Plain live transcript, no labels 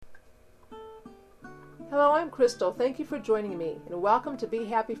Hello, I'm Crystal. Thank you for joining me, and welcome to Be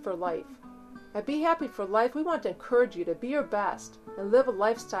Happy for Life. At Be Happy for Life, we want to encourage you to be your best and live a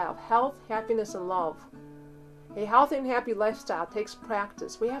lifestyle of health, happiness, and love. A healthy and happy lifestyle takes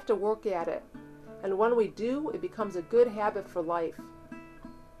practice. We have to work at it. And when we do, it becomes a good habit for life.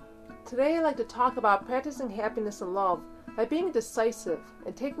 Today, I'd like to talk about practicing happiness and love by being decisive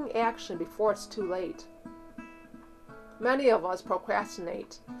and taking action before it's too late. Many of us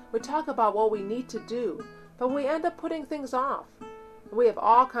procrastinate. We talk about what we need to do, but we end up putting things off. And we have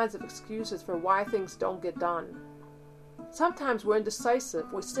all kinds of excuses for why things don't get done. Sometimes we're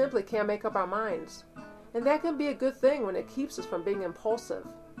indecisive. We simply can't make up our minds. And that can be a good thing when it keeps us from being impulsive.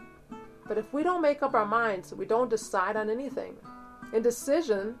 But if we don't make up our minds, we don't decide on anything.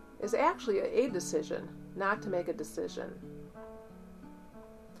 Indecision is actually a decision, not to make a decision.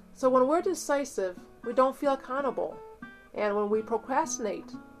 So when we're decisive, we don't feel accountable. And when we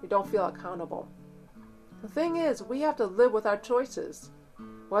procrastinate, we don't feel accountable. The thing is, we have to live with our choices.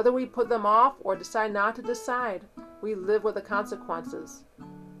 Whether we put them off or decide not to decide, we live with the consequences.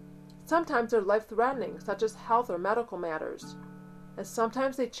 Sometimes they're life-threatening, such as health or medical matters. And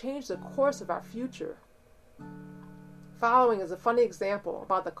sometimes they change the course of our future. Following is a funny example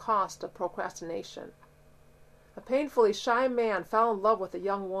about the cost of procrastination. A painfully shy man fell in love with a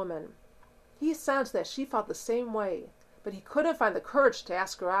young woman. He sensed that she felt the same way, but he couldn't find the courage to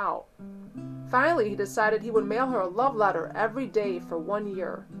ask her out. Finally, he decided he would mail her a love letter every day for 1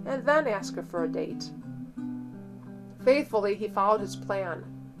 year, and then ask her for a date. Faithfully, he followed his plan,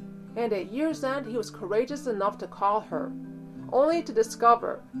 and at year's end, he was courageous enough to call her, only to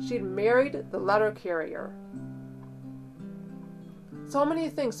discover she'd married the letter carrier. So many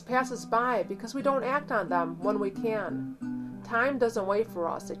things pass us by because we don't act on them when we can. Time doesn't wait for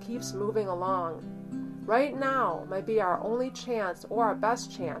us, it keeps moving along. Right now might be our only chance or our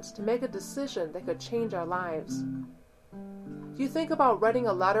best chance to make a decision that could change our lives. Do you think about writing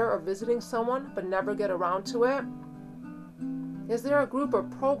a letter or visiting someone but never get around to it? Is there a group or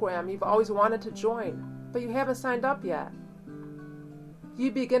program you've always wanted to join, but you haven't signed up yet? Do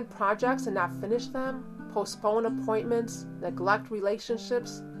you begin projects and not finish them? Postpone appointments? Neglect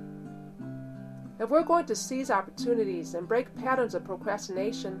relationships? If we're going to seize opportunities and break patterns of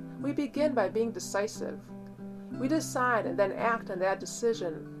procrastination, we begin by being decisive. We decide and then act on that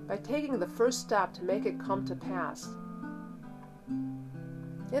decision by taking the first step to make it come to pass.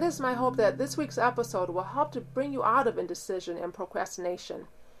 It is my hope that this week's episode will help to bring you out of indecision and procrastination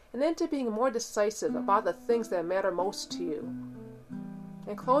and into being more decisive about the things that matter most to you.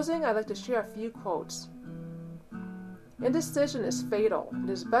 In closing, I'd like to share a few quotes. Indecision is fatal. It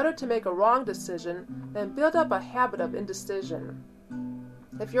is better to make a wrong decision than build up a habit of indecision.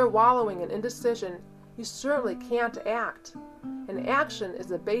 If you're wallowing in indecision, you certainly can't act. And action is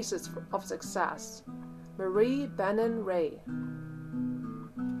the basis of success. Marie Bennon-Ray.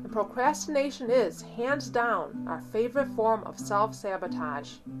 And procrastination is, hands down, our favorite form of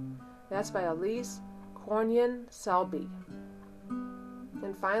self-sabotage. That's by Elise Cornyn-Selby.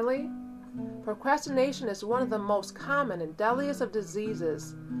 And finally, procrastination is one of the most common and deadliest of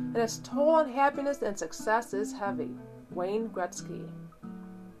diseases, and its toll on happiness and success is heavy. Wayne Gretzky.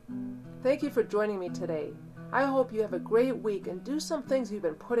 Thank you for joining me today. I hope you have a great week and do some things you've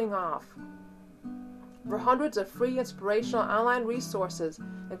been putting off. For hundreds of free inspirational online resources,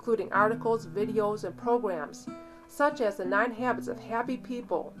 including articles, videos, and programs, such as the 9 Habits of Happy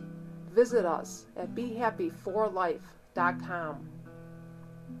People, visit us at BeHappyForLife.com.